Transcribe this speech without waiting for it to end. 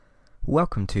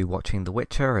Welcome to Watching The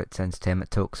Witcher. It's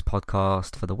Entertainment Talks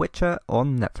podcast for The Witcher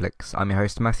on Netflix. I'm your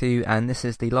host Matthew, and this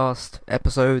is the last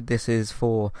episode. This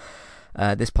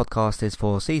podcast is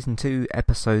for Season 2,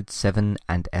 Episode 7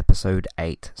 and Episode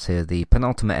 8. So the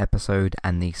penultimate episode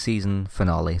and the season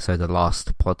finale, so the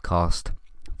last podcast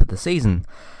for the season.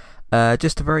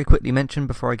 Just to very quickly mention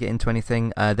before I get into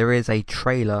anything, there is a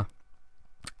trailer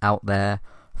out there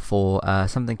for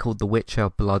something called The Witcher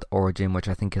Blood Origin, which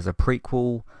I think is a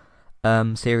prequel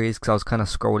series, because I was kind of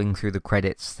scrolling through the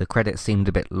credits. The credits seemed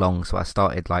a bit long, so I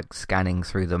started scanning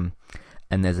through them,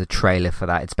 and there's a trailer for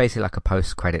that. It's basically like a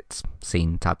post-credits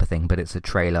scene type of thing, but it's a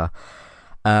trailer.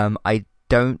 I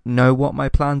don't know what my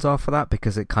plans are for that,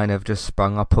 because it kind of just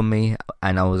sprung up on me,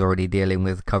 and I was already dealing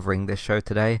with covering this show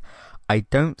today. I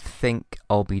don't think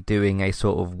I'll be doing a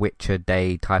sort of Witcher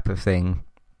Day type of thing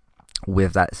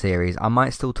with that series. I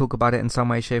might still talk about it in some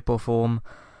way, shape or form,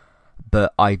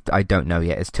 but I don't know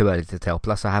yet. It's too early to tell.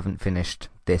 Plus, I haven't finished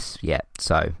this yet.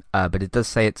 So, but it does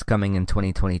say it's coming in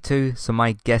 2022. So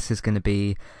my guess is going to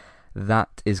be that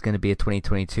is going to be a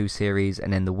 2022 series,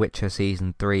 and then The Witcher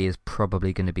Season 3 is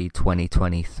probably going to be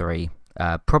 2023.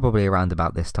 Probably around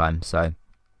about this time. So,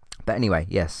 but anyway,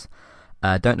 yes.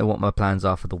 Don't know what my plans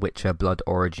are for The Witcher Blood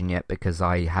Origin yet, because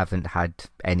I haven't had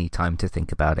any time to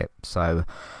think about it. So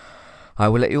I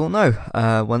will let you all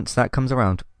know once that comes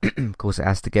around. Of course, it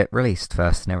has to get released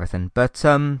first and everything. But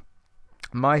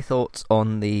my thoughts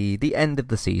on the end of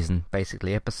the season,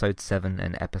 basically Episode 7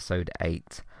 and Episode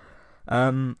 8.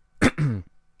 I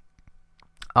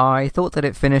thought that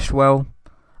it finished well.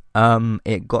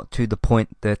 It got to the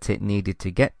point that it needed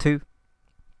to get to.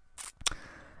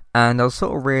 And I was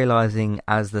sort of realising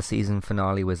as the season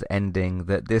finale was ending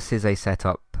that this is a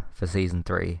setup for Season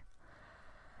 3.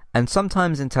 And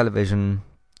sometimes in television,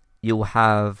 you'll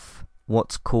have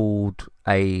what's called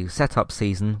a setup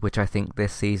season, which I think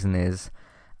this season is,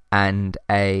 and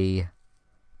a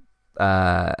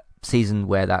season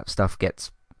where that stuff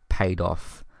gets paid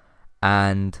off.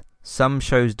 And some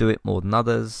shows do it more than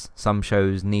others. Some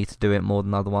shows need to do it more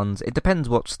than other ones. It depends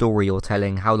what story you're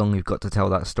telling, how long you've got to tell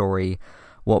that story,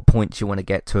 what points you want to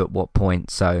get to at what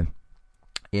point. So,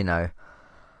 you know.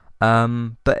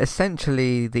 But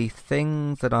essentially the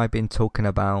things that I've been talking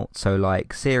about, so like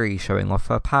Ciri showing off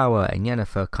her power and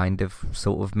Yennefer kind of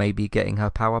sort of maybe getting her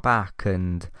power back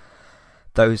and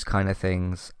those kind of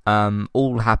things,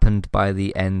 all happened by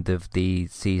the end of the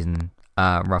season,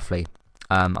 roughly.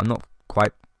 I'm not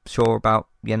quite sure about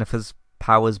Yennefer's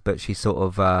powers, but she sort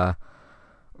of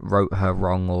wrote her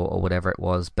wrong or whatever it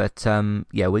was. But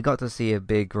yeah, we got to see a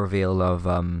big reveal of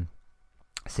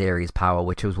Ciri's power,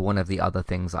 which was one of the other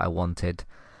things I wanted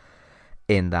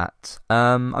in that.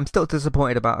 I'm still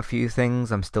disappointed about a few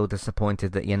things. I'm still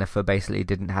disappointed that Yennefer basically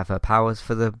didn't have her powers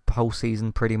for the whole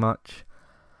season, pretty much.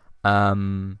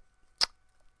 I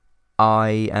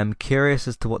am curious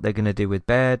as to what they're going to do with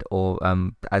Baird, or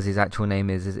as his actual name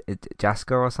is it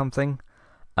Jasker or something?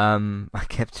 I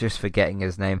kept just forgetting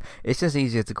his name. It's just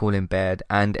easier to call him Baird,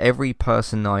 and every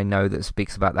person I know that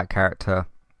speaks about that character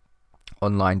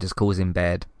online just calls him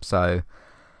Baird, so,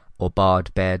 or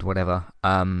Bard, Baird, whatever.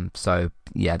 So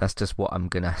yeah, that's just what I'm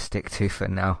gonna stick to for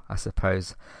now, I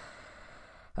suppose.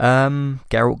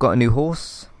 Geralt got a new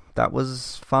horse. That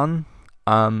was fun.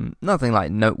 Nothing like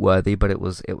noteworthy, but it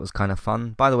was kind of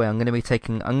fun. By the way, I'm gonna be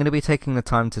taking the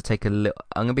time to take I'm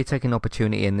gonna be taking an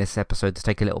opportunity in this episode to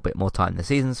take a little bit more time. The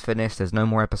season's finished. There's no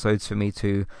more episodes for me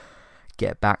to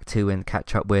get back to and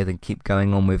catch up with and keep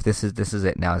going on with. This is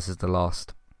it now. This is the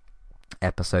last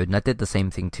episode, and I did the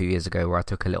same thing 2 years ago where I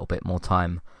took a little bit more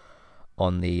time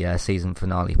on the season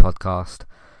finale podcast.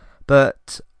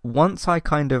 But once I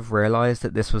kind of realised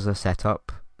that this was a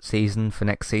setup season for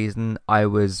next season, I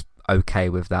was okay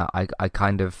with that. I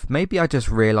kind of, maybe I just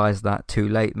realised that too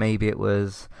late. Maybe it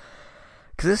was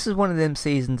because this is one of them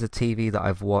seasons of TV that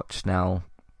I've watched now,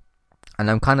 and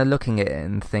I'm kind of looking at it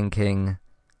and thinking,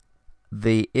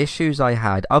 the issues I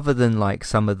had, other than like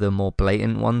some of the more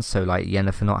blatant ones, so like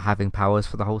Yennefer not having powers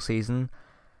for the whole season,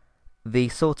 the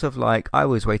sort of like, I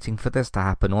was waiting for this to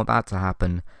happen or that to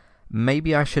happen,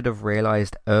 maybe I should have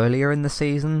realised earlier in the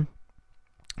season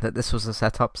that this was a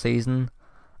setup season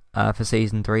for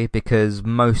Season 3, because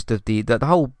most of the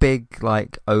whole big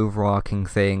like overarching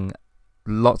thing,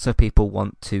 lots of people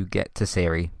want to get to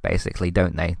Ciri, basically,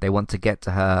 don't they? They want to get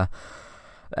to her,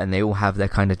 and they all have their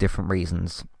kind of different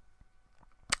reasons.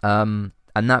 And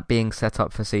that being set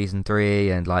up for Season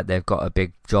 3, and like they've got a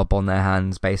big job on their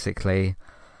hands basically,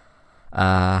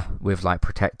 with like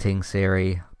protecting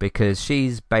Ciri, because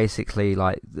she's basically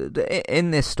like in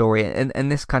this story,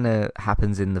 and this kind of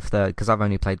happens in the third, because I've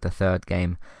only played the third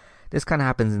game. this kind of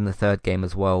happens in the third game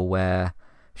as well, where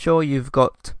sure, you've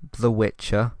got the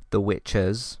Witcher, the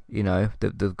Witchers, you know,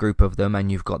 the group of them,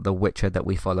 and you've got the Witcher that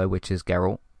we follow, which is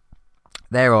Geralt.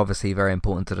 They're obviously very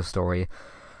important to the story,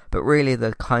 but really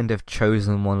the kind of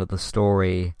chosen one of the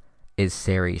story is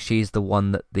Ciri. She's the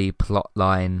one that the plot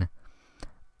line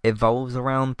evolves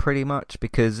around pretty much,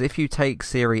 because if you take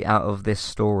Ciri out of this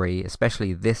story,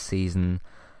 especially this season,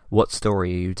 what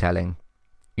story are you telling?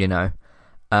 You know?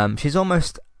 She's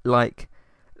almost like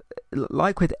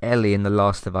with Ellie in The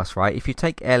Last of Us, right? If you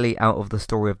take Ellie out of the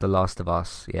story of The Last of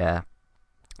Us, yeah,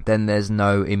 then there's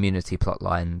no immunity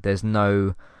plotline. There's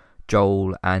no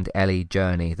Joel and Ellie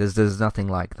journey. There's nothing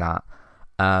like that.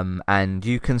 And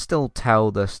you can still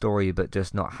tell the story, but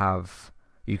just not have...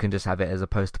 You can just have it as a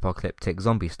post-apocalyptic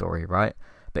zombie story, right?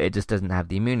 But it just doesn't have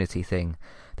the immunity thing.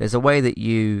 There's a way that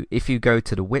if you go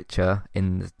to The Witcher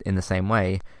in the same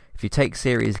way, if you take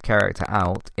Ciri's character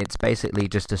out, it's basically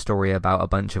just a story about a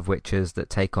bunch of witches that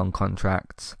take on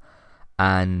contracts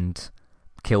and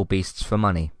kill beasts for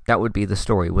money. That would be the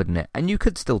story, wouldn't it? And you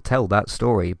could still tell that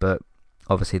story, but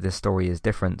obviously this story is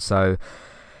different. So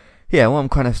yeah, what I'm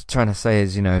kind of trying to say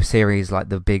is, you know, Ciri's like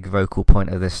the big vocal point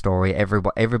of this story.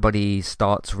 Everybody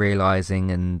starts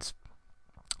realizing and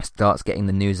starts getting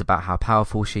the news about how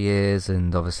powerful she is,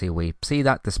 and obviously we see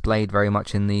that displayed very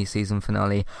much in the season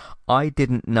finale. I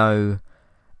didn't know.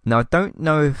 Now I don't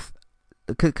know if,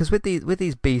 because with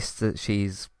these beasts that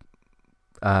she's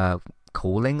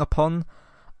calling upon,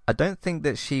 I don't think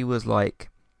that she was like,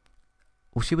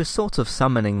 well, she was sort of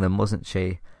summoning them, wasn't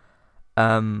she?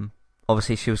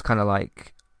 Obviously she was kind of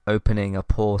like opening a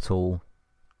portal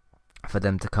for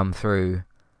them to come through.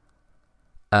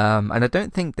 And I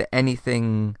don't think that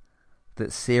anything that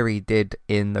Ciri did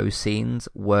in those scenes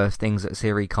were things that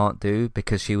Ciri can't do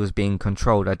because she was being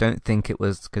controlled. I don't think it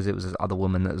was because it was this other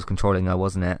woman that was controlling her,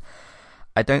 wasn't it?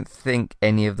 I don't think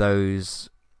any of those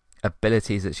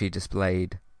abilities that she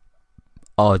displayed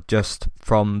are just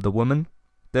from the woman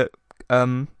that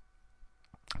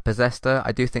possessed her.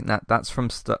 I do think that that's from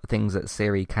things that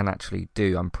Ciri can actually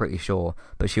do, I'm pretty sure,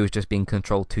 but she was just being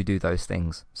controlled to do those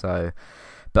things. So,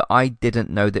 but I didn't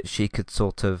know that she could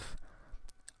sort of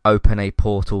open a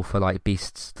portal for like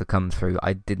beasts to come through.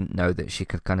 I didn't know that she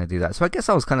could kind of do that. So I guess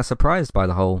I was kind of surprised by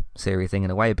the whole Ciri thing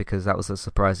in a way, because that was a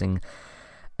surprising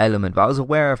element, but I was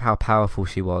aware of how powerful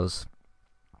she was.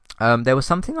 There was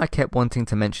something I kept wanting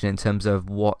to mention in terms of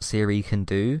what Ciri can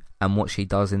do and what she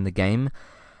does in the game.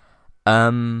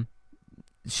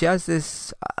 She has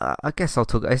this, I guess I'll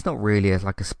talk, it's not really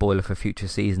like a spoiler for future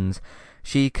seasons.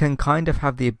 She can kind of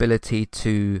have the ability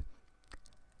to,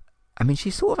 I mean, she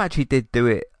sort of actually did do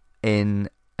it in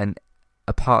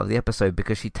a part of the episode,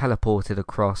 because she teleported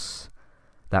across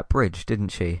that bridge, didn't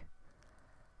she?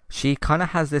 She kind of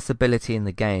has this ability in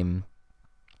the game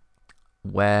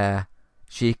where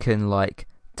she can like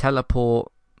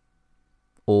teleport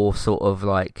or sort of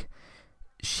like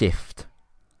shift.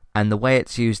 And the way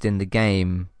it's used in the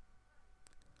game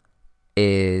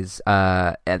is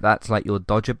that's like your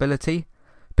dodge ability.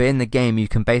 But in the game, you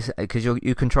can basically, because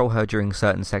you control her during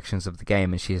certain sections of the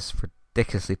game, and she is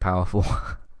ridiculously powerful,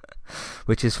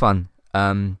 which is fun.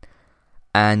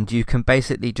 And you can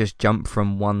basically just jump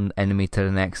from one enemy to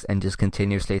the next and just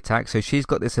continuously attack. So she's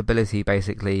got this ability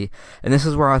basically, and this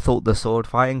is where I thought the sword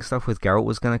fighting stuff with Geralt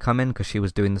was going to come in, because she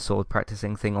was doing the sword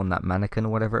practicing thing on that mannequin or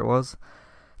whatever it was.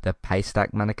 The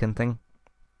haystack mannequin thing.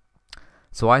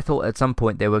 So I thought at some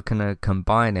point they were going to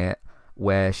combine it,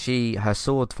 where her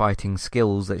sword fighting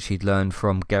skills that she'd learned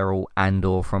from Geralt and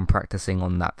or from practicing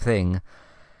on that thing,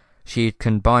 she'd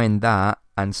combine that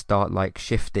and start like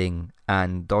shifting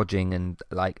and dodging and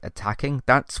like attacking.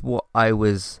 That's what I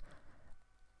was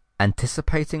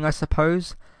anticipating, I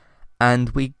suppose. And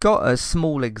we got a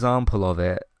small example of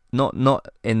it, not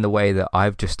in the way that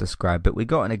I've just described, but we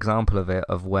got an example of it,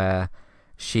 of where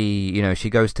she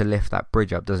goes to lift that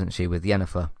bridge up, doesn't she, with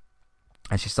Yennefer,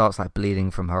 and she starts like bleeding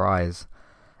from her eyes,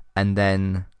 and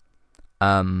then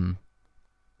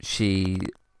she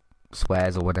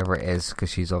swears or whatever it is,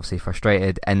 because she's obviously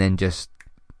frustrated, and then just,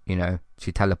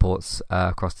 she teleports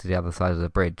across to the other side of the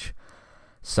bridge.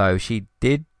 So she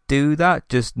did do that,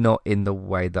 just not in the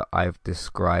way that I've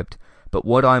described. But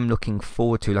what I'm looking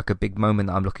forward to, like a big moment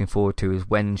that I'm looking forward to, is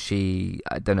when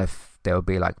I don't know if there will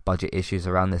be like budget issues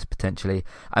around this potentially.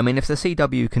 I mean, if the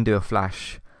CW can do a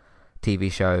Flash TV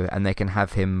show and they can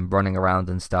have him running around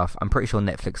and stuff, I'm pretty sure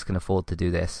Netflix can afford to do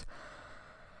this.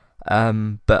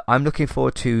 But I'm looking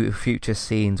forward to future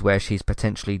scenes where she's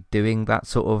potentially doing that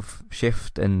sort of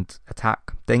shift and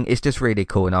attack thing. It's just really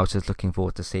cool, and I was just looking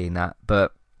forward to seeing that.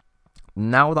 But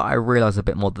now that I realise a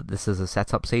bit more that this is a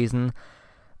setup season,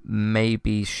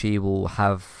 maybe she will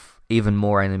have even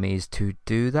more enemies to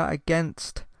do that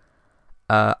against.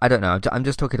 I don't know. I'm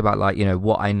just talking about, like,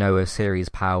 what I know of Ciri's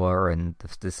power, and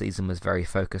the season was very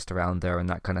focused around her and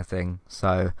that kind of thing.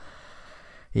 So,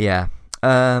 yeah.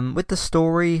 With the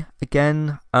story,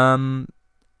 again,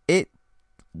 it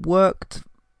worked,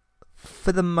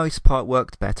 for the most part,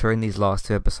 worked better in these last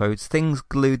 2 episodes. Things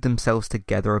glued themselves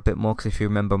together a bit more, because if you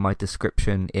remember my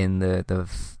description in the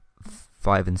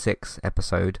 5 and 6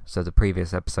 episode, so the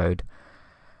previous episode,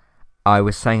 I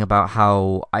was saying about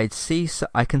how I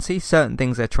can see certain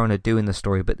things they're trying to do in the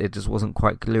story, but it just wasn't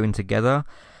quite gluing together.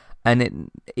 And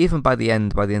even by the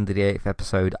end of the 8th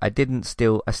episode, I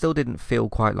still didn't feel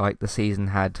quite like the season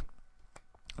had,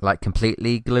 like,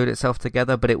 completely glued itself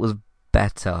together, but it was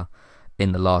better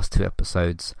in the last 2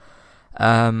 episodes.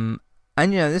 And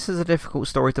this is a difficult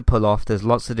story to pull off. There's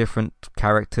lots of different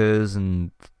characters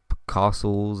and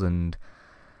castles and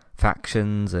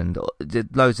factions and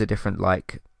loads of different,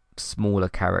 like, smaller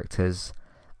characters.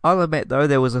 I'll admit, though,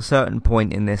 there was a certain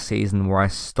point in this season where I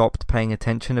stopped paying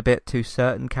attention a bit to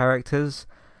certain characters,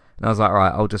 and I was like,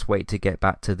 alright, I'll just wait to get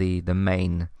back to the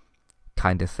main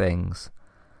kind of things.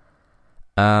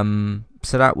 So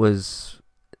that was...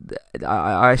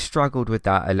 I struggled with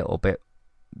that a little bit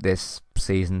this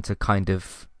season, to kind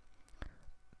of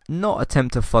not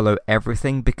attempt to follow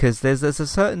everything, because there's a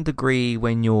certain degree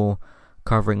when you're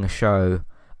covering a show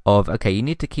of, okay, you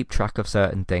need to keep track of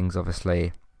certain things,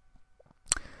 obviously,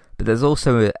 but there's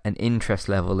also an interest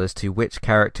level as to which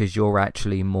characters you're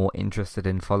actually more interested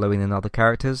in following than other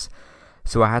characters.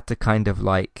 So I had to kind of,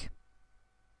 like,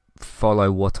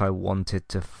 follow what I wanted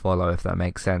to follow, if that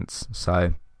makes sense.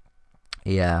 So,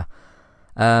 yeah.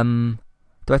 Do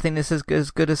I think this is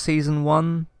as good as season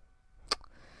 1?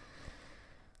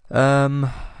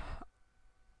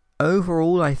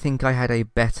 Overall, I think I had a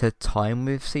better time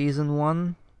with season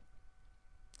 1.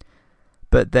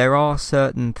 But there are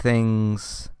certain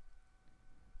things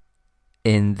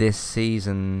in this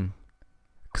season,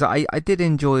 because I did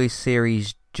enjoy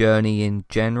Ciri's journey in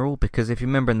general, because if you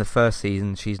remember in the first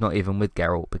season, she's not even with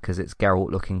Geralt, because it's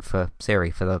Geralt looking for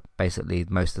Ciri for basically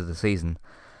most of the season.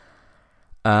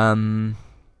 But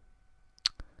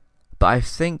I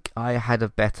think I had a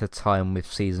better time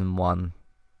with season 1.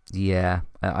 Yeah,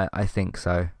 I think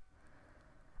so.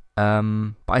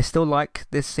 But I still like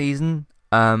this season.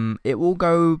 It will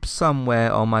go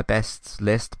somewhere on my best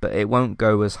list, but it won't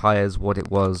go as high as what it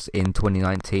was in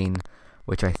 2019,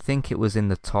 which I think it was in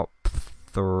the top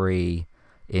 3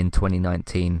 in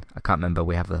 2019. I can't remember.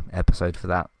 We have an episode for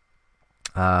that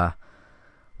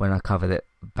when I covered it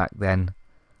back then.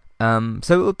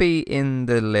 So it will be in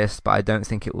the list, but I don't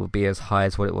think it will be as high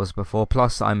as what it was before.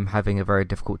 Plus, I'm having a very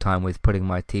difficult time with putting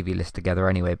my TV list together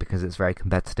anyway, because it's very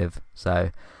competitive.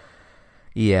 So...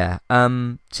 yeah,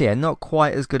 not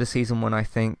quite as good as season 1, I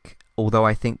think.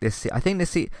 Although see,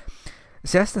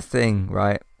 that's the thing,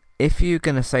 right? If you're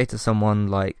gonna say to someone,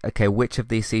 like, okay, which of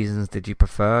these seasons did you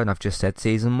prefer? And I've just said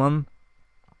season 1.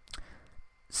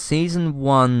 Season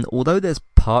 1, although there's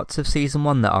parts of season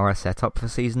 1 that are a setup for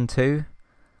season 2,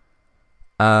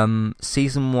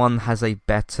 season 1 has a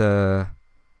better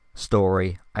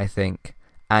story, I think,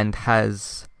 and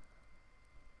has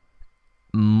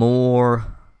more,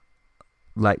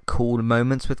 like, cool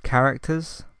moments with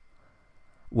characters,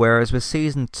 whereas with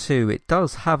season 2 it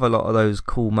does have a lot of those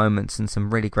cool moments and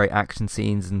some really great action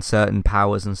scenes and certain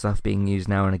powers and stuff being used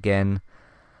now and again,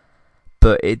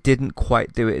 but it didn't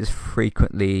quite do it as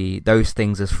frequently, those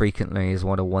things as frequently as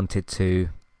what I wanted to,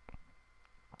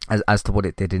 as to what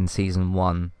it did in season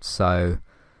 1. So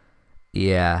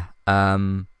yeah,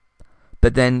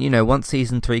 but then, once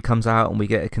season 3 comes out and we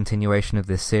get a continuation of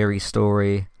this series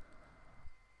story,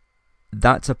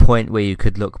 that's a point where you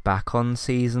could look back on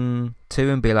season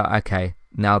 2 and be like, okay,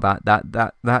 now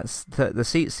that's the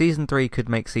season 3 could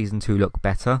make season 2 look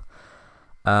better.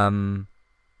 So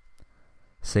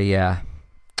yeah,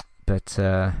 but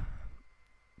there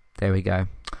we go.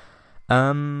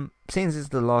 Seeing as this is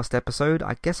the last episode,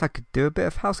 I guess I could do a bit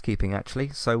of housekeeping, actually.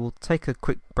 So we'll take a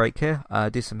quick break here,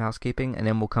 do some housekeeping, and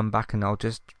then we'll come back and I'll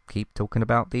just keep talking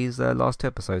about these last 2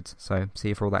 episodes. So see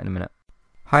you for all that in a minute.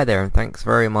 Hi there, and thanks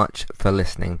very much for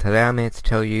listening. Today I'm here to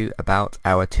tell you about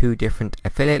our 2 different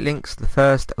affiliate links, the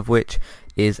first of which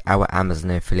is our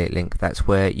Amazon affiliate link. That's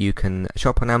where you can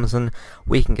shop on Amazon.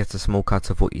 We can get a small cut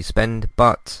of what you spend,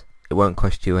 but it won't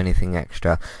cost you anything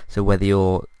extra. So whether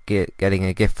you're getting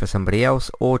a gift for somebody else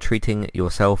or treating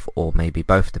yourself, or maybe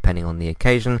both depending on the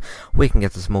occasion, we can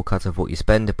get a small cut of what you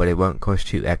spend, but it won't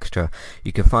cost you extra.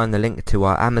 You can find the link to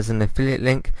our Amazon affiliate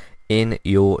link in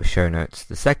your show notes.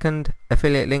 The second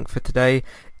affiliate link for today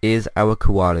is our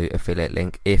Kualu affiliate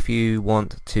link. If you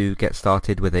want to get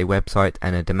started with a website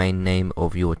and a domain name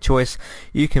of your choice,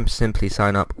 you can simply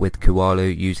sign up with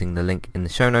Kualu using the link in the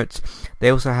show notes. They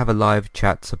also have a live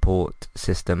chat support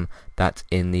system that's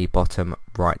in the bottom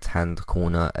right hand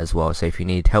corner as well. So if you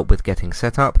need help with getting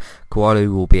set up,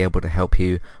 Kualu will be able to help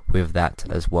you with that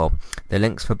as well. The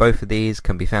links for both of these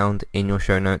can be found in your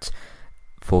show notes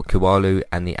for Kualu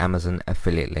and the Amazon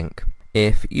affiliate link.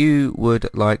 If you would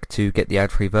like to get the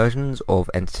ad-free versions of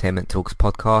Entertainment Talks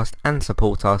podcast and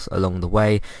support us along the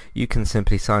way, you can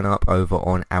simply sign up over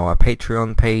on our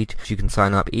Patreon page. You can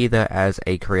sign up either as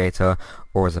a creator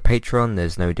or as a patron.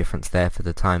 There's no difference there for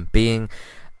the time being,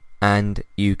 and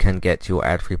you can get your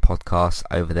ad-free podcasts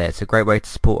over there. It's a great way to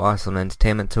support us on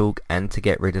Entertainment Talk and to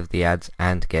get rid of the ads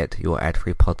and get your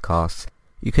ad-free podcasts.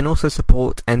 You can also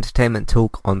support Entertainment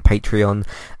Talk on Patreon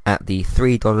at the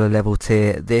 $3 level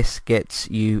tier. This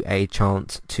gets you a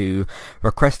chance to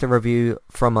request a review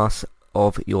from us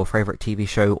of your favourite TV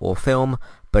show or film,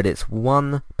 but it's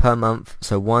one per month,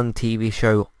 so one TV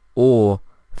show or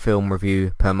film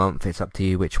review per month. It's up to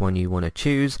you which one you want to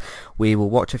choose. We will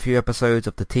watch a few episodes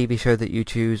of the TV show that you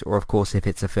choose, or of course if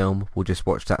it's a film, we'll just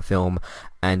watch that film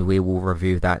and we will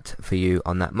review that for you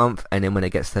on that month. And then when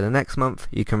it gets to the next month,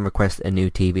 you can request a new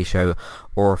TV show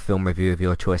or a film review of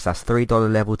your choice. That's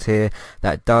 $3 level tier.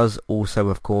 That does also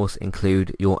of course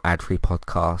include your ad-free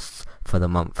podcasts for the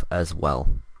month as well.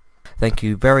 Thank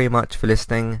you very much for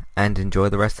listening and enjoy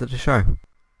the rest of the show.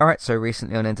 Alright, so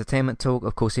recently on Entertainment Talk,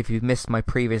 of course, if you've missed my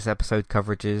previous episode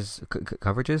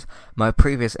my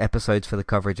previous episodes for the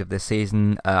coverage of this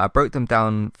season, I broke them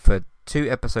down for 2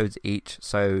 episodes each.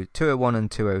 So 201 and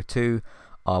 202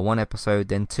 are one episode,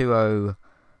 then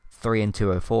 203 and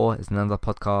 204 is another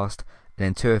podcast, and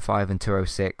then 205 and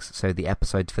 206, so the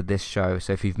episodes for this show.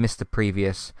 So if you've missed the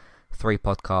previous 3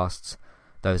 podcasts,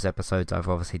 those episodes I've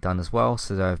obviously done as well.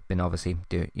 So I've been obviously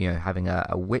having a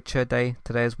Witcher day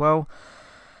today as well.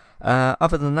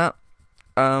 Other than that,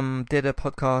 did a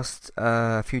podcast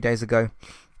a few days ago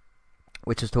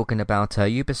which was talking about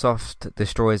Ubisoft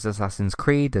destroys Assassin's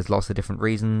Creed. There's lots of different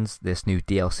reasons. This new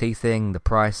DLC thing, the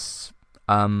price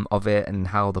of it, and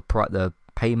how the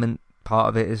payment part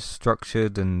of it is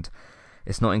structured, and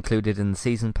it's not included in the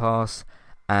season pass,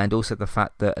 and also the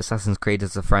fact that Assassin's Creed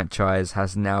as a franchise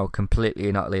has now completely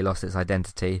and utterly lost its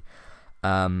identity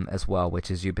as well, which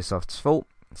is Ubisoft's fault.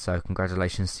 So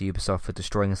congratulations to Ubisoft for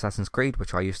destroying Assassin's Creed,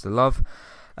 which I used to love.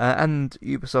 And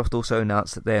Ubisoft also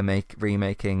announced that they're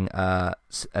remaking a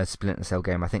Splinter Cell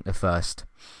game, I think the first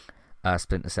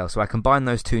Splinter Cell. So I combined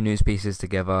those 2 news pieces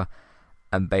together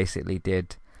and basically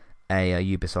did a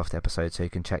Ubisoft episode, so you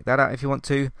can check that out if you want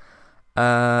to.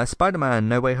 Spider-Man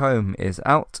No Way Home is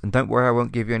out, and don't worry, I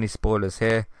won't give you any spoilers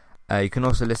here. You can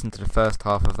also listen to the first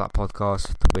half of that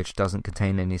podcast, which doesn't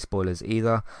contain any spoilers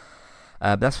either.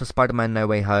 That's for Spider-Man No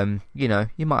Way Home. You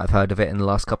might have heard of it in the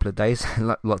last couple of days.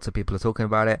 Lots of people are talking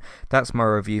about it. That's my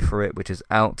review for it, which is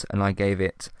out, and I gave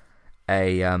it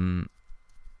a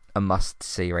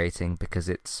must-see rating because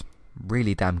it's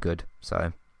really damn good.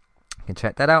 So you can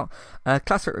check that out.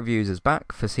 Classic Reviews is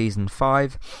back for Season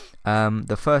 5.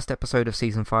 The first episode of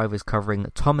Season 5 is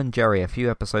covering Tom and Jerry, a few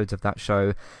episodes of that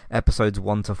show. Episodes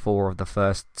 1 to 4 of the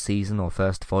first season or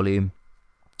first volume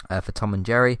for Tom and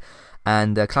Jerry.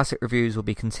 And Classic Reviews will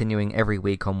be continuing every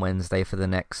week on Wednesday for the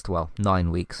next,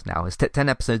 9 weeks now. It's 10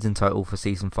 episodes in total for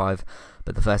Season 5,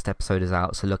 but the first episode is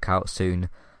out, so look out soon,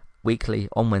 weekly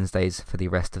on Wednesdays for the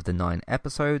rest of the 9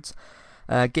 episodes.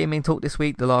 Gaming Talk this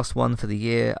week, the last one for the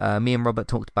year. Me and Robert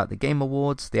talked about the Game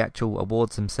Awards, the actual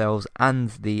awards themselves, and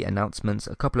the announcements.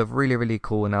 A couple of really, really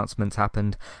cool announcements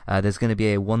happened. There's going to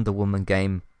be a Wonder Woman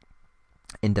game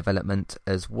in development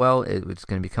as well, which is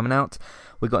going to be coming out.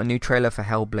 We got a new trailer for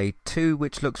Hellblade 2,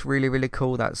 which looks really, really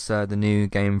cool. That's the new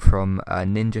game from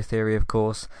Ninja Theory, of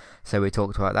course. So we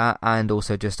talked about that, and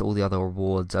also just all the other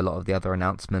awards, a lot of the other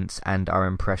announcements, and our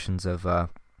impressions of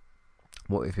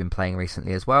what we've been playing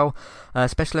recently as well. A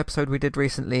special episode we did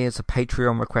recently is a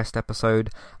Patreon request episode.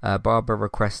 Barbara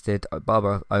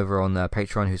over on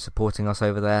Patreon, who's supporting us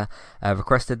over there,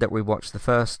 requested that we watch the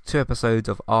first 2 episodes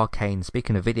of Arcane.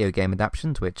 Speaking of video game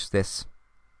adaptations, which this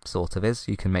sort of is,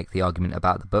 you can make the argument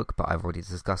about the book, but I've already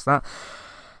discussed that.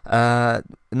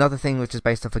 Another thing which is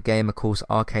based off a game, of course,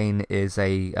 Arcane is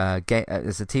a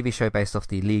TV show based off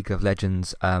the League of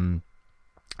Legends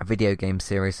video game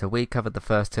series. So we covered the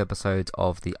first 2 episodes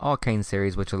of the Arcane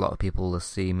series, which a lot of people are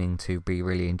seeming to be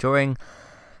really enjoying.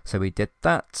 So we did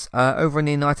that. Over in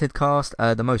the United Cast,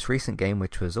 the most recent game,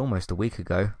 which was almost a week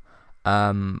ago,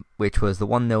 which was the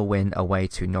 1-0 win away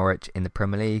to Norwich in the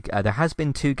Premier League. There has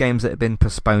been 2 games that have been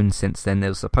postponed since then.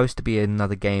 There was supposed to be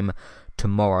another game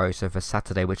tomorrow, so for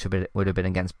Saturday, which would have been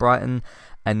against Brighton,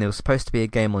 and there was supposed to be a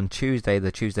game on Tuesday,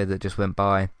 the Tuesday that just went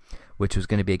by, which was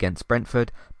going to be against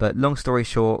Brentford. But long story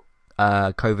short,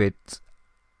 COVID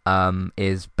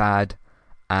is bad,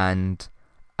 and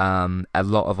a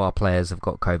lot of our players have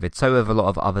got COVID. So have a lot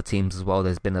of other teams as well.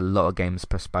 There's been a lot of games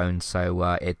postponed,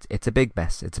 so it's a big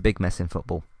mess. It's a big mess in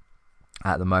football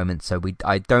at the moment. So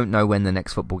I don't know when the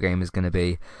next football game is going to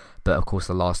be, but of course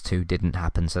the last two didn't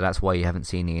happen. So that's why you haven't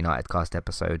seen a United Cast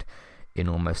episode in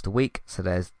almost a week. So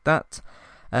there's that.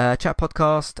 Chat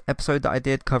podcast episode that I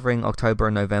did covering October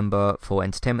and November for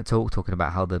Entertainment Talk, talking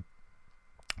about how the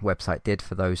website did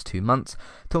for those 2 months.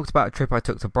 Talked about a trip I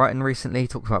took to Brighton recently,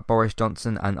 talked about Boris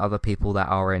Johnson and other people that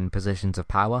are in positions of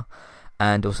power,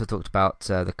 and also talked about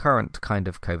the current kind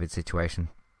of COVID situation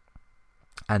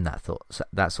and that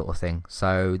sort of thing.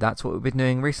 So that's what we've been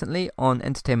doing recently on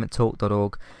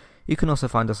entertainmenttalk.org. You can also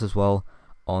find us as well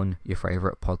on your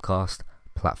favourite podcast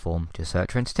platform. Just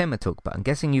search for Entertainment Talk, but I'm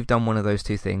guessing you've done one of those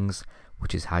two things,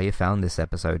 which is how you found this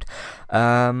episode.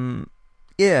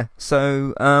 Yeah,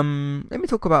 so let me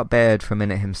talk about Baird for a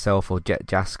minute himself, or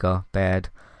Jaska Baird.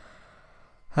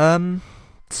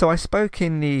 So I spoke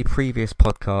in the previous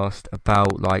podcast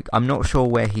about, like, I'm not sure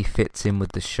where he fits in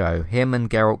with the show. Him and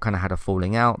Geralt kind of had a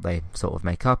falling out. They sort of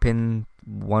make up in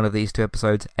one of these two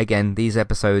episodes. Again, these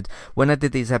episodes, when I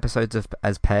did these episodes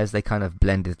as pairs, they kind of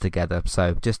blended together.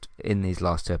 So just in these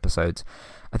last two episodes,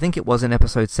 I think it was in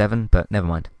episode 7, but never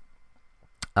mind.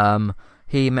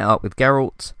 He met up with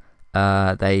Geralt.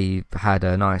 They had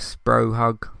a nice bro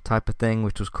hug type of thing,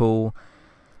 which was cool.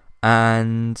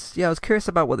 And yeah, I was curious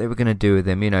about what they were going to do with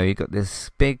him. You know, you got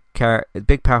this big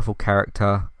powerful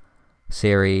character,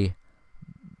 Ciri.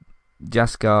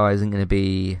 Jaska isn't going to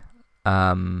be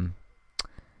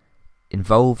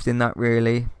involved in that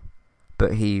really,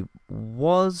 but he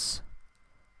was.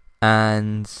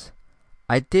 And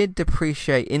I did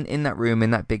appreciate in that room, in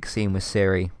that big scene with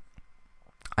Ciri,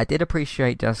 I did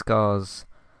appreciate Jaska's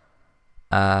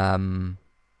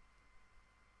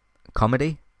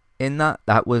comedy in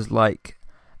that was like,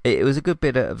 it was a good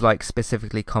bit of like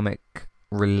specifically comic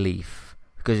relief,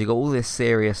 because you got all this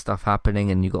serious stuff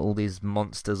happening and you got all these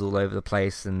monsters all over the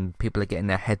place and people are getting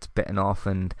their heads bitten off,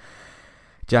 and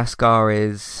Jaskar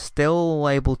is still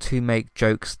able to make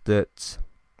jokes that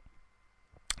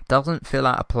doesn't feel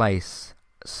out of place.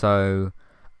 So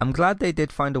I'm glad they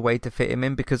did find a way to fit him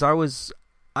in, because I was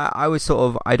sort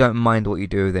of, I don't mind what you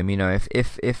do with him. You know,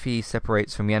 if he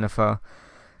separates from Yennefer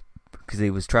because he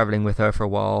was travelling with her for a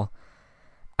while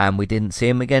and we didn't see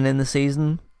him again in the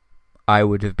season, I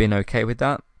would have been okay with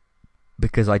that,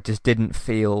 because I just didn't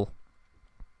feel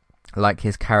like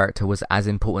his character was as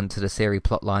important to the Ciri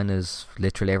plotline as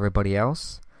literally everybody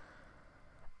else.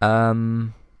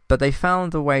 But they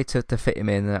found a way to fit him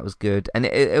in, and that was good. And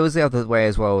it was the other way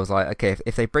as well. It was like, okay,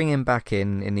 if they bring him back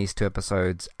in these two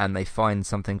episodes and they find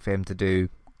something for him to do,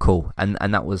 cool. And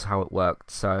that was how it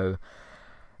worked. So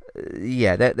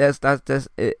yeah,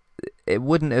 it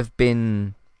wouldn't have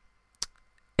been.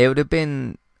 It would have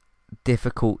been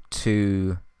difficult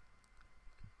to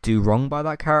do wrong by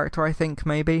that character, I think,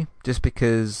 maybe, just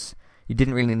because you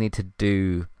didn't really need to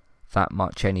do that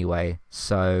much anyway.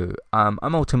 So I'm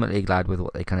ultimately glad with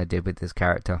what they kind of did with this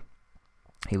character.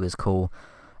 He was cool.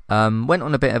 Went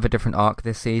on a bit of a different arc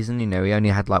this season. You know, he only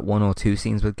had like 1 or 2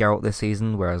 scenes with Geralt this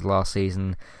season, whereas last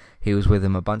season he was with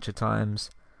him a bunch of times.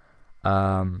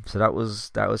 So that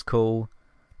was cool.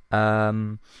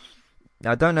 I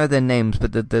don't know their names,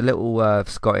 but the little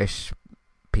Scottish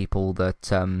people that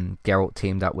Geralt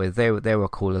teamed up with, they were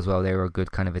cool as well. They were a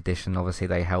good kind of addition. Obviously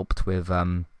they helped with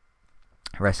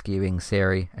rescuing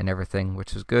Ciri and everything,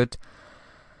 which was good.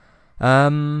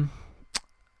 Let's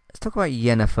talk about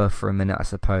Yennefer for a minute, I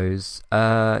suppose.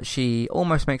 She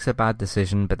almost makes a bad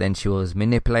decision, but then she was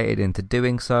manipulated into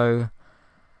doing so.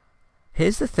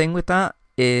 Here's the thing with that,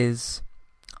 is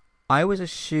I was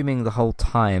assuming the whole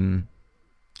time,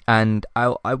 and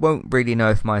I won't really know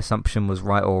if my assumption was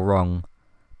right or wrong,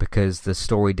 because the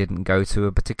story didn't go to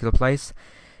a particular place.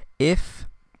 If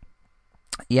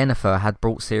Yennefer had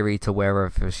brought Ciri to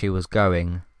wherever she was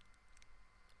going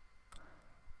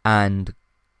and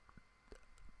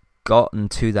gotten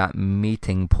to that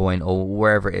meeting point or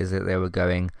wherever it is that they were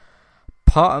going,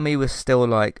 part of me was still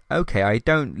like, okay, I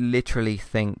don't think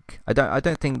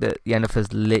that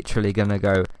Yennefer's literally gonna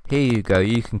go, here you go,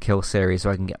 you can kill Ciri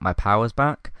so I can get my powers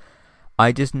back.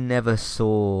 I just never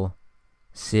saw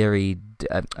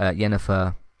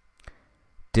Yennefer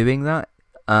doing that.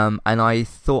 And I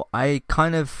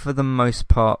kind of, for the most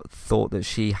part, thought that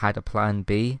she had a plan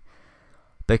B,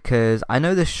 because I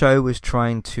know the show was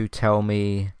trying to tell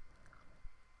me,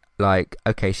 like,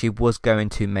 okay, she was going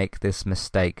to make this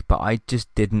mistake, but I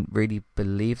just didn't really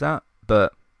believe that.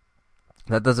 But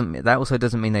that also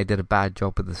doesn't mean they did a bad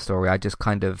job with the story. I just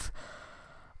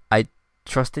I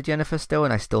trusted Yennefer still,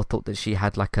 and I still thought that she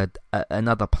had like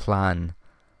another plan,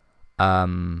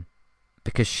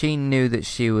 because she knew that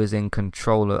she was in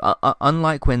control of,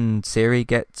 unlike when Ciri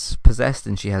gets possessed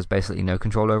and she has basically no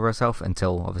control over herself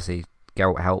until obviously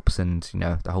Geralt helps and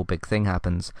the whole big thing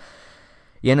happens.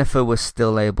 Yennefer was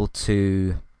still able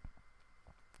to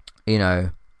be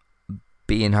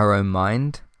in her own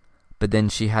mind, but then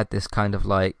she had this kind of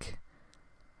like,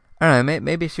 I don't know,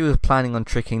 maybe she was planning on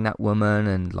tricking that woman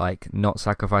and like not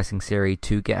sacrificing Ciri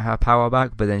to get her power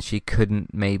back, but then she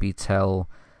couldn't tell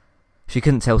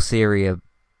Ciri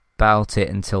about it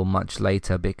until much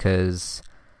later, because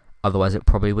otherwise it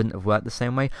probably wouldn't have worked the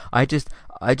same way. I just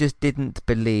didn't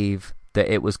believe that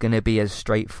it was going to be as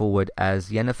straightforward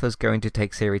as Yennefer's going to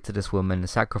take Ciri to this woman,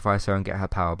 sacrifice her and get her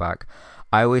power back.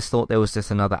 I always thought there was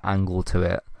just another angle to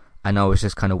it, and I was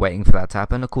just kind of waiting for that to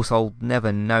happen. Of course, I'll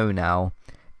never know now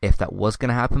if that was going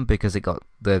to happen, because it got,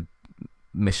 the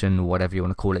mission, whatever you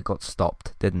want to call it, got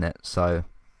stopped, didn't it? So,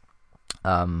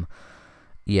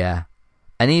 yeah.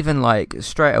 And even like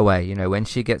straight away, when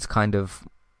she gets kind of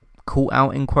caught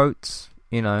out in quotes,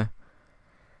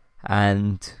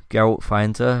 and Geralt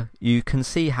finds her, you can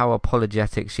see how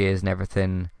apologetic she is and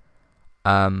everything.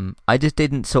 I just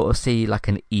didn't sort of see like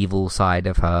an evil side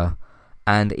of her.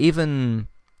 And even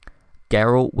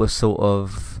Geralt was sort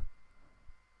of,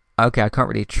 okay, I can't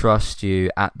really trust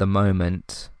you at the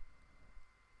moment,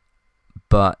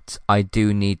 but I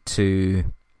do need to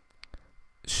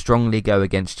strongly go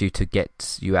against you to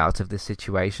get you out of this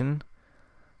situation.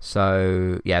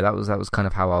 So yeah, that was kind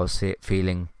of how I was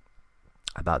feeling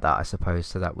about that, I suppose.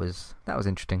 So that was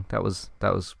interesting. That was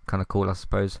kind of cool, I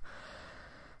suppose.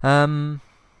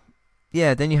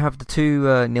 Yeah, then you have the two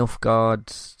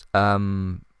Nilfgaard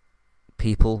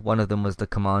people. One of them was the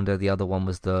commander, the other one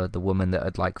was the woman that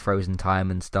had like frozen time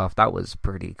and stuff. That was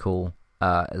pretty cool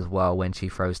as well, when she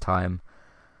froze time.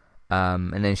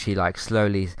 And then she like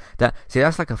slowly,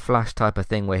 that's like a Flash type of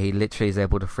thing where he literally is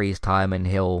able to freeze time, and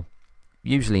he'll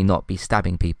usually not be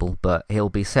stabbing people, but he'll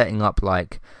be setting up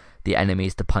like the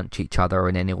enemies to punch each other,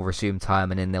 and then he'll resume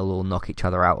time, and then they'll all knock each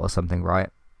other out or something, right?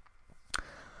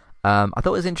 I thought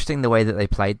it was interesting the way that they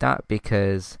played that,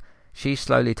 because she's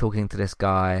slowly talking to this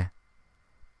guy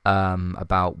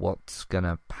about what's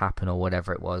gonna happen or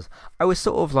whatever it was. I was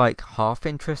sort of like half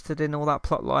interested in all that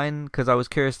plot line, because I was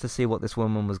curious to see what this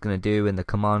woman was gonna do, and the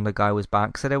commander guy was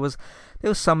back, so there was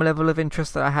some level of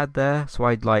interest that I had there, so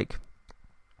I'd like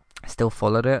still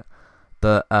followed it.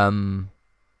 But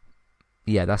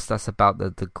yeah, that's about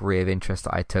the degree of interest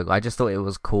that I took. I just thought it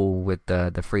was cool with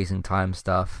the freezing time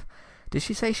stuff. Did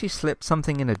she say she slipped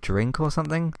something in a drink or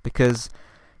something? Because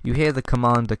you hear the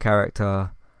commander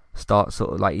character start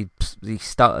sort of like, he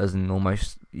stutters, and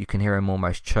almost you can hear him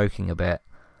almost choking a bit,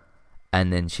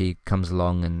 and then she comes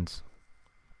along and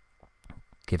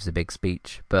gives a big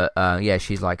speech. But yeah,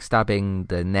 she's like stabbing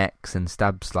the necks and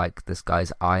stabs like this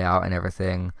guy's eye out and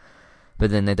everything,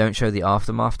 but then they don't show the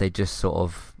aftermath, they just sort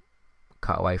of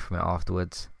cut away from it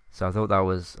afterwards. So I thought that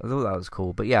was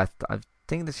cool. But yeah, I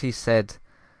think that she said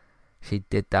she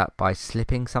did that by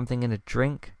slipping something in a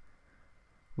drink,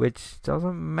 which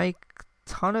doesn't make a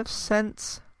ton of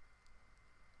sense.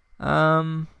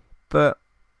 But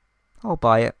I'll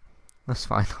buy it. That's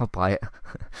fine. I'll buy it.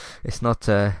 It's not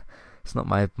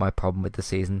my problem with the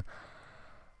season.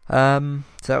 So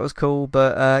that was cool.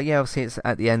 But yeah, obviously it's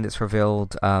at the end. It's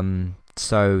revealed.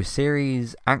 So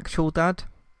Ciri's actual dad,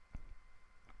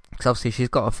 because obviously she's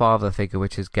got a father figure,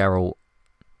 which is Geralt,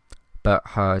 but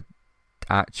her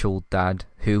actual dad,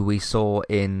 who we saw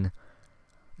in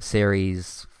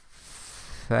Ciri's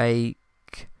fake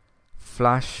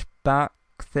flashback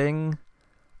thing,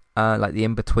 like the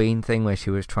in-between thing where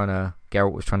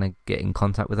Geralt was trying to get in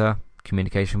contact with her,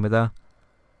 communication with her.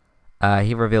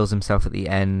 He reveals himself at the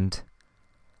end,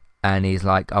 and he's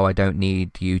like, "Oh, I don't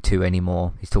need you two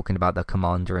anymore." He's talking about the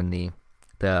commander and the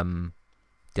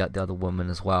other woman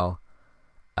as well,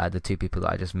 the two people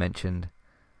that I just mentioned.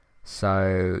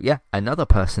 So yeah, another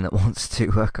person that wants to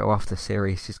go after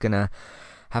Ciri. She's gonna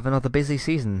have another busy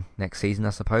season next season, I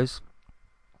suppose.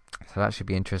 So that should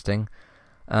be interesting.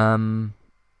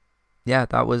 Yeah,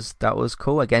 that was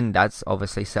cool. Again, that's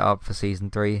obviously set up for season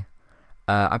 3.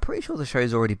 I'm pretty sure the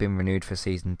show's already been renewed for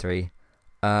season 3.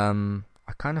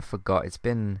 I kind of forgot. It's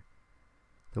been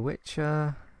The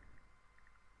Witcher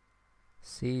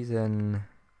season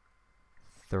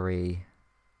 3.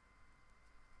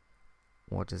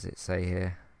 What does it say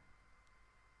here?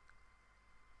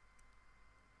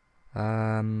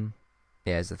 Yeah,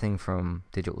 it's a thing from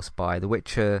Digital Spy. The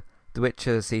Witcher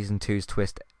Season 2's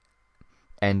twist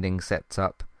ending sets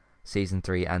up Season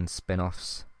 3 and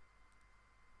spin-offs.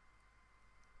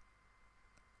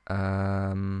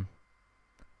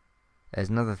 There's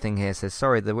another thing here. It says,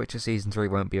 sorry, The Witcher Season 3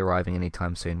 won't be arriving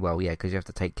anytime soon. Well, yeah, because you have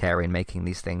to take care in making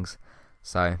these things.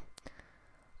 So,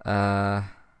 yeah,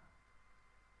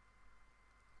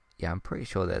 I'm pretty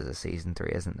sure there's a Season 3,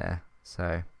 isn't there?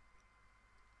 So,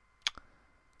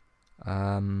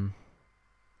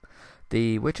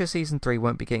 The Witcher Season 3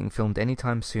 won't be getting filmed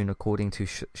anytime soon, according to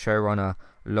showrunner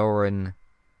Lauren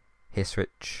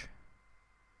Hissrich.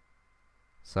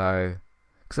 So,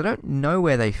 because I don't know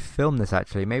where they filmed this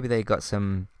actually. Maybe they got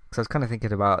some. Because I was kind of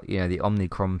thinking about, the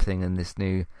Omicron thing and this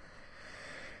new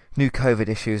COVID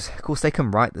issues. Of course, they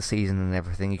can write the season and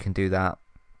everything. You can do that.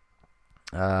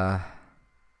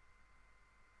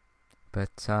 But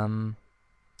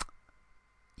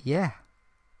yeah.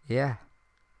 We'll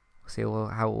see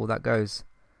how all that goes.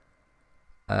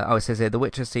 It says here, The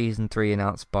Witcher Season 3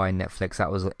 announced by Netflix.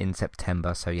 That was in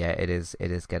September. So yeah, it is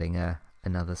getting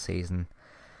another season.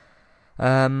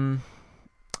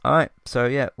 Alright, so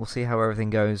yeah, we'll see how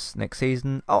everything goes next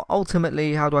season.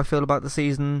 Ultimately, how do I feel about the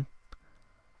season?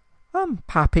 I'm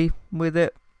happy with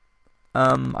it.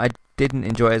 I didn't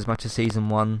enjoy it as much as Season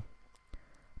 1,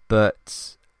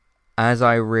 but as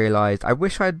I realised,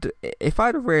 if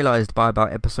I'd have realised by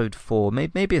about episode 4,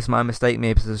 maybe it's my mistake,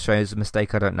 maybe it's the show's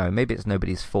mistake, I don't know, maybe it's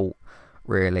nobody's fault,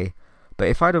 really, but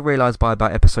if I'd have realised by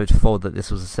about episode 4 that this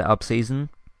was a set-up season,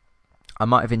 I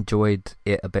might have enjoyed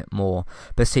it a bit more.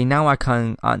 But see, now I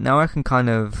can kind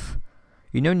of,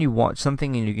 when you watch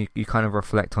something and you kind of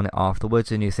reflect on it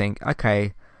afterwards and you think,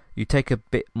 okay, you take a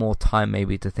bit more time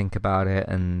maybe to think about it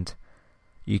and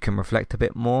you can reflect a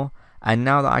bit more. And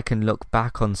now that I can look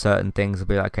back on certain things and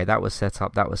be like, okay, that was set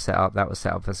up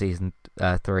for season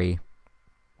 3,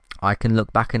 I can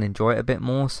look back and enjoy it a bit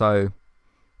more. So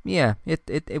yeah,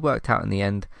 it worked out in the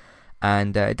end,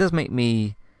 and it does make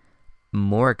me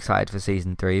more excited for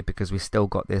season 3 because we still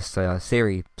got this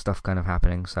Ciri stuff kind of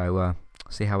happening. So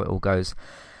see how it all goes.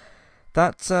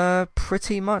 That's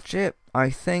pretty much it, I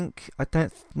think. I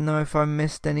don't know if I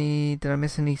missed any. Did I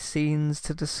miss any scenes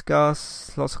to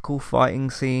discuss? Lots of cool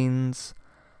fighting scenes.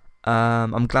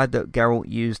 I'm glad that Geralt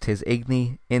used his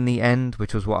Igni in the end,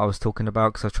 which was what I was talking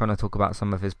about, because I was trying to talk about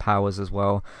some of his powers as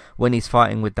well. When he's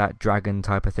fighting with that dragon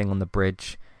type of thing on the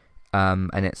bridge, and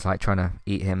it's like trying to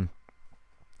eat him,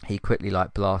 he quickly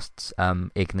like blasts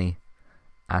Igni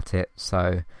at it.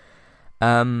 So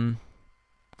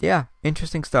yeah,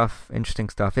 interesting stuff.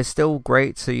 It's still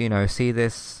great to see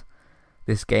this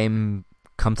game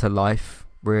come to life,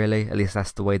 really. At least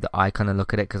that's the way that I kind of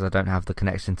look at it, because I don't have the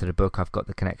connection to the book, I've got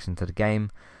the connection to the game.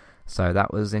 So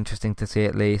that was interesting to see,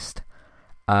 at least.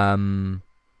 Good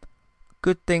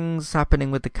things happening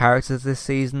with the characters this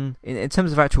season. In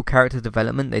terms of actual character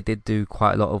development, they did do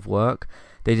quite a lot of work.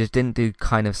 They just didn't do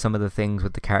kind of some of the things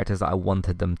with the characters that I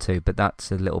wanted them to, but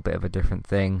that's a little bit of a different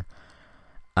thing.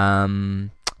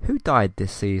 Who died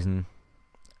this season?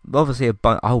 Obviously a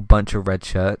whole bunch of red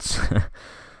shirts.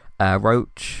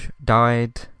 Roach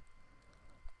died.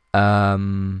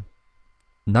 None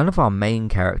of our main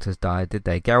characters died, did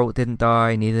they? Geralt didn't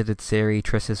die, neither did Ciri.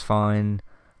 Triss is fine.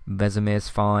 Vesemir's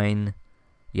fine.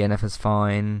 Yennefer's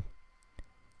fine.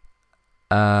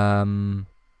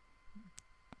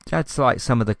 That's like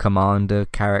some of the commander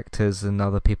characters and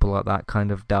other people like that kind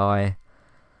of die.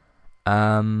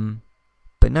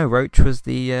 But no, Roach was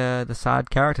the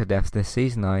sad character death this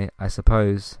season, I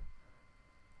suppose.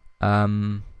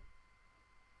 Unless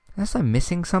I'm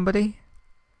missing somebody?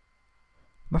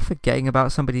 Am I forgetting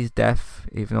about somebody's death,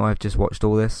 even though I've just watched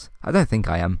all this? I don't think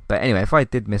I am. But anyway, if I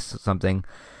did miss something,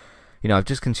 I've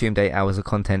just consumed 8 hours of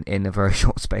content in a very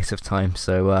short space of time,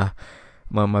 so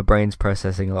my brain's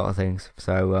processing a lot of things.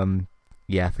 So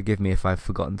yeah, forgive me if I've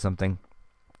forgotten something.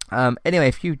 Anyway,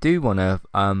 if you do want to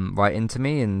write into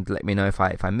me and let me know if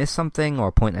I missed something or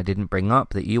a point I didn't bring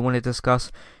up that you want to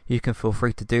discuss, you can feel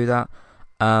free to do that.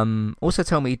 Also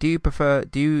tell me, do you refer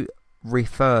to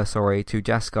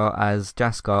Jaskar as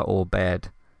Jaskar or Baird?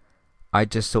 I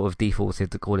just sort of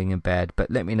defaulted to calling him Baird, but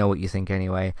let me know what you think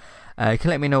anyway. You can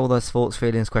let me know all those thoughts,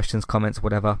 feelings, questions, comments,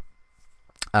 whatever.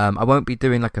 I won't be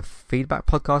doing like a feedback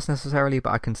podcast necessarily,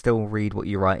 but I can still read what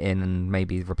you write in and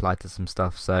maybe reply to some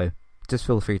stuff, so just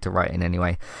feel free to write in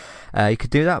anyway. You could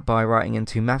do that by writing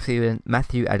into Matthew at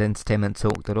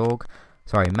entertainmenttalk.org.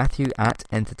 Matthew at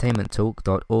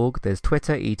entertainmenttalk.org. There's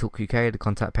Twitter, eTalkUK, the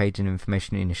contact page and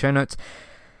information in the show notes.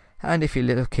 And if you're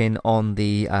looking on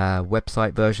the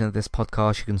website version of this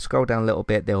podcast, you can scroll down a little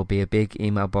bit. There will be a big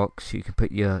email box. You can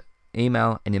put your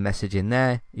email, any message in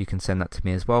there, you can send that to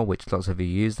me as well, which lots of you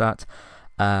use that.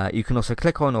 You can also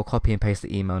click on or copy and paste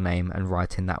the email name and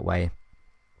write in that way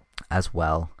as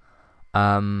well.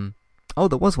 There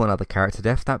was one other character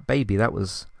death, that baby. That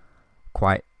was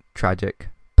quite tragic,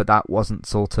 but that wasn't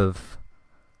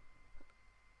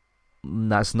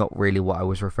that's not really what I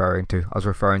was referring to. I was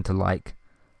referring to like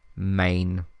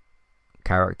main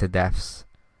character deaths,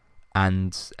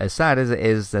 and as sad as it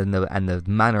is, and the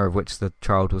manner of which the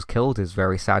child was killed is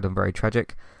very sad and very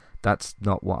tragic. That's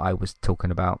not what I was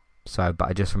talking about. So, but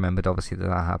I just remembered obviously that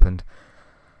happened.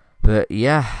 But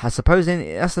yeah, I suppose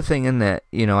that's the thing, isn't it?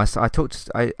 You know, I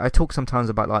talk sometimes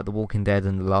about like The Walking Dead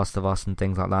and The Last of Us and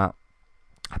things like that,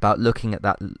 about looking at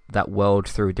that world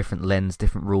through a different lens,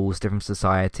 different rules, different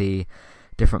society,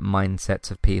 different mindsets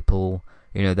of people.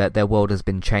 You know, that their world has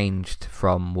been changed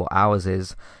from what ours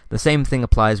is. The same thing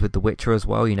applies with The Witcher as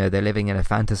well. You know, they're living in a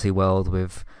fantasy world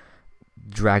with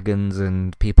dragons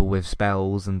and people with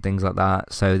spells and things like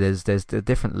that. So there's a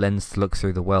different lens to look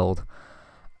through the world.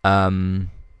 But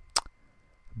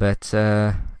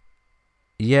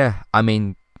yeah, I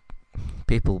mean,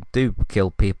 people do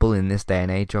kill people in this day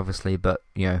and age, obviously, but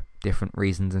you know, different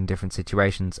reasons and different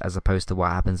situations, as opposed to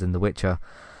what happens in The Witcher.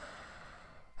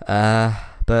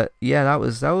 But yeah, that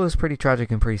was pretty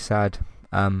tragic and pretty sad.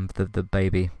 The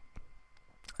baby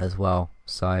as well.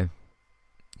 So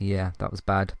yeah, that was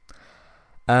bad.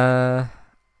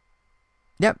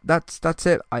 Yep, that's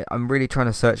it. I'm really trying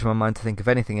to search in my mind to think of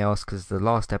anything else, because the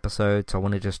last episode, so I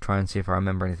want to just try and see if I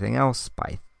remember anything else, but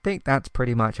I think that's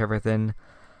pretty much everything.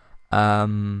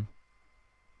 Yeah,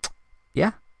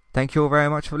 thank you all very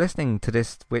much for listening to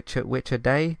this Witcher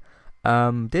day.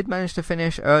 Did manage to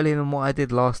finish earlier than what I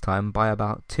did last time by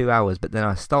about 2 hours, but then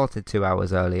I started 2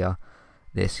 hours earlier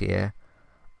this year.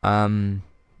 I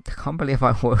can't believe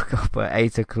I woke up at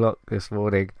 8 o'clock this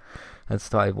morning and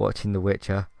started watching The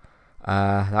Witcher.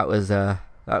 That was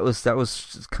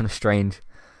kind of strange.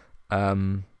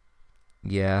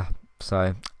 Yeah.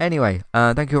 So anyway,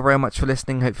 thank you all very much for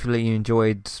listening. Hopefully you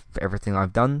enjoyed everything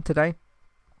I've done today.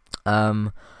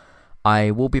 I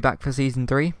will be back for season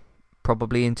 3,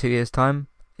 probably in 2 years' time.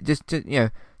 Just you know,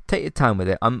 take your time with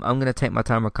it. I'm going to take my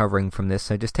time recovering from this,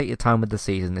 so just take your time with the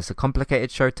season. It's a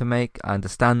complicated show to make. I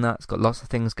understand that. It's got lots of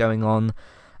things going on.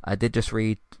 I did just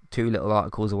read 2 little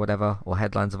articles or whatever, or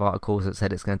headlines of articles that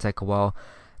said it's going to take a while.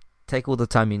 Take all the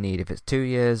time you need. If it's 2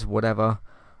 years, whatever,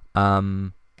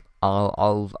 I'll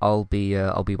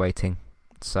be waiting.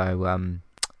 So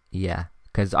yeah,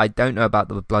 because I don't know about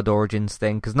the Blood Origins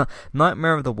thing. Because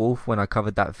Nightmare of the Wolf, when I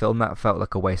covered that film, that felt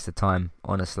like a waste of time.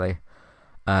 Honestly,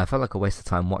 felt like a waste of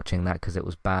time watching that because it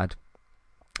was bad.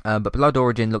 But Blood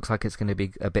Origin looks like it's going to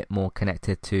be a bit more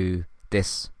connected to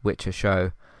this Witcher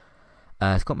show.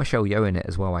 It's got Michelle Yeoh in it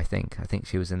as well, I think. I think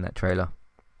she was in that trailer.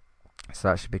 So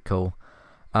that should be cool.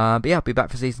 But yeah, I'll be back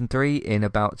for season 3 in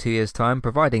about 2 years' time,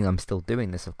 providing I'm still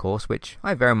doing this, of course, which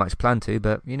I very much plan to,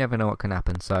 but you never know what can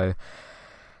happen. So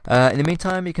in the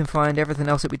meantime, you can find everything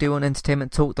else that we do on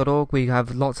entertainmenttalk.org. We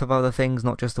have lots of other things,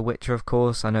 not just The Witcher, of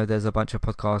course. I know there's a bunch of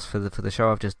podcasts for the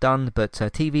show I've just done, but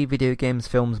TV, video games,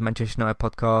 films, Manchester United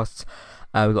podcasts.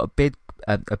 We've got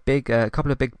a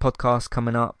couple of big podcasts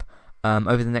coming up.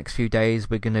 Over the next few days,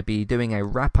 we're going to be doing a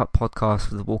wrap-up podcast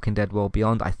for The Walking Dead World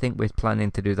Beyond. I think we're planning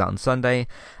to do that on Sunday,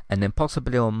 and then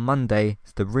possibly on Monday,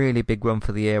 it's the really big one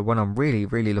for the year, one I'm really,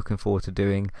 really looking forward to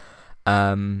doing,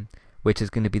 which is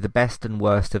going to be the best and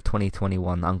worst of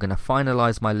 2021. I'm going to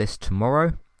finalise my list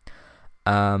tomorrow,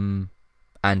 and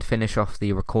finish off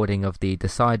the recording of the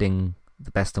Deciding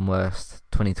the Best and Worst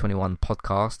 2021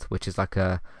 podcast, which is like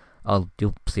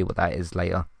you'll see what that is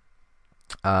later.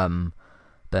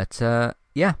 But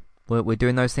yeah, we're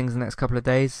doing those things in the next couple of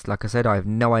days. Like I said, I have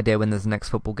no idea when there's the next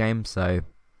football game, so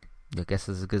your guess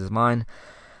is as good as mine.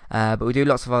 But we do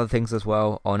lots of other things as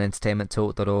well on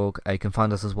entertainmenttalk.org. You can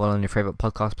find us as well on your favourite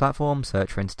podcast platform.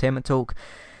 Search for Entertainment Talk.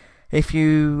 If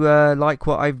you like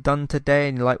what I've done today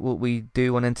and you like what we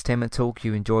do on Entertainment Talk,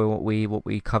 you enjoy what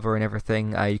we cover and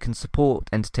everything, you can support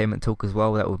Entertainment Talk as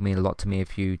well. That would mean a lot to me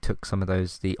if you took some of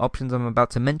the options I'm about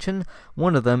to mention.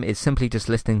 One of them is simply just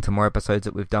listening to more episodes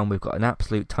that we've done. We've got an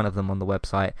absolute ton of them on the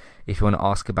website. If you want to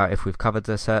ask about if we've covered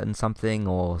a certain something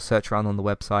or search around on the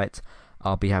website,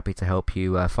 I'll be happy to help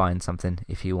you find something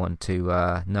if you want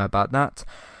to know about that.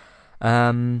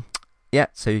 Yeah,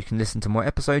 so you can listen to more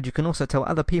episodes. You can also tell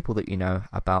other people that you know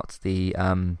about the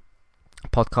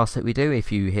podcast that we do.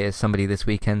 If you hear somebody this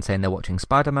weekend saying they're watching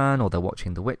Spider-Man or they're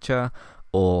watching The Witcher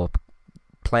or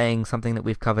playing something that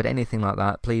we've covered, anything like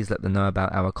that, please let them know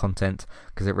about our content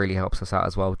because it really helps us out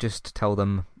as well. Just tell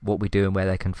them what we do and where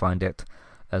they can find it.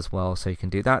 as well, so you can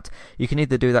do that. You can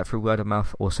either do that through word of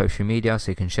mouth or social media,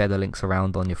 so you can share the links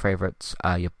around on your favourites,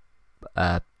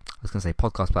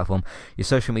 podcast platform, your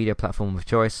social media platform of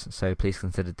choice, so please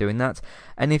consider doing that.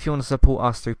 And if you want to support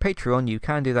us through Patreon, you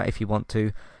can do that if you want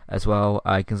to as well.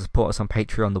 You can support us on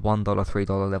Patreon, the $1,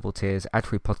 $3 level tiers,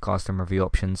 ad-free podcast and review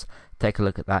options. Take a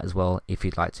look at that as well if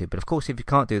you'd like to. But of course, if you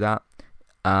can't do that,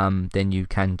 then you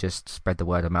can just spread the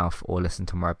word of mouth or listen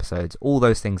to more episodes. All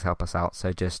those things help us out,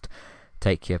 so just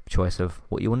take your choice of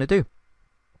what you want to do.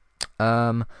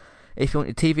 If you want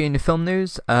your TV and your film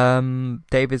news,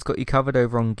 David's got you covered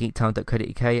over on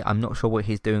geektown.co.uk. I'm not sure what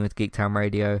he's doing with Geektown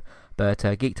Radio, but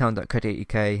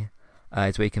geektown.co.uk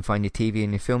is where you can find your TV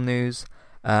and your film news.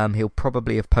 He'll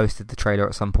probably have posted the trailer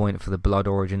at some point for the Blood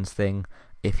Origins thing,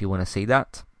 if you want to see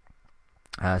that.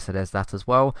 So there's that as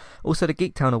well. Also, the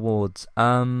Geektown Awards.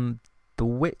 The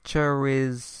Witcher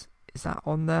is that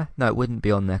on there? No, it wouldn't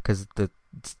be on there because the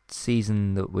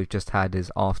season that we've just had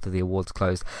is after the awards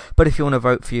closed. But if you want to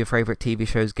vote for your favourite TV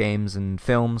shows, games and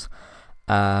films,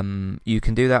 you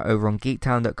can do that over on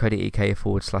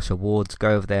geektown.co.uk/awards. Go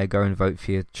over there, go and vote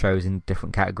for your shows in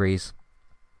different categories,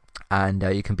 and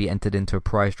you can be entered into a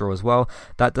prize draw as well.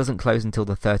 That doesn't close until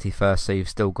the 31st, so you've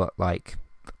still got like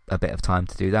a bit of time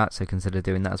to do that, so consider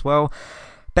doing that as well.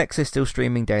 Bex is still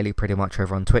streaming daily pretty much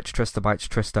over on Twitch. Trista Bytes,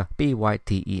 Trista,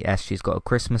 Bytes. She's got a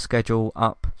Christmas schedule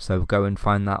up, so go and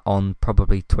find that on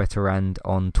probably Twitter and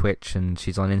on Twitch, and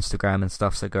she's on Instagram and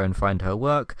stuff, so go and find her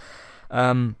work.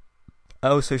 I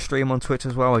also stream on Twitch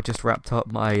as well. I just wrapped up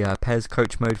my PES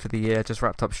coach mode for the year, just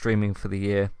wrapped up streaming for the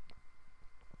year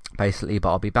basically, but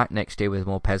I'll be back next year with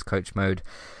more PES coach mode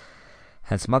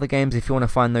and some other games. If you want to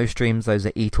find those streams, those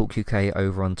are eTalk UK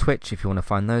over on Twitch if you want to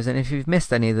find those. And if you've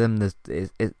missed any of them, the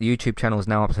YouTube channel is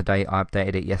now up to date. I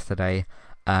updated it yesterday.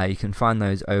 You can find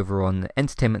those over on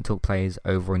Entertainment Talk Plays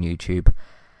over on YouTube.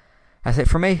 That's it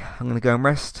from me. I'm going to go and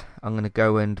rest. I'm going to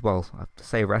go and, well, I have to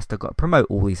say rest. I've got to promote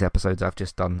all these episodes I've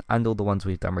just done and all the ones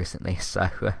we've done recently. So,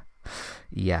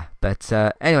 yeah. But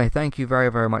anyway, thank you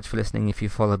very, very much for listening. If you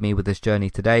followed me with this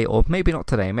journey today, or maybe not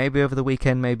today, maybe over the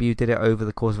weekend, maybe you did it over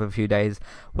the course of a few days,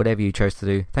 whatever you chose to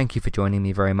do, thank you for joining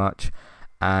me very much.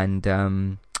 And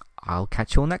I'll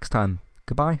catch you all next time.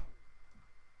 Goodbye.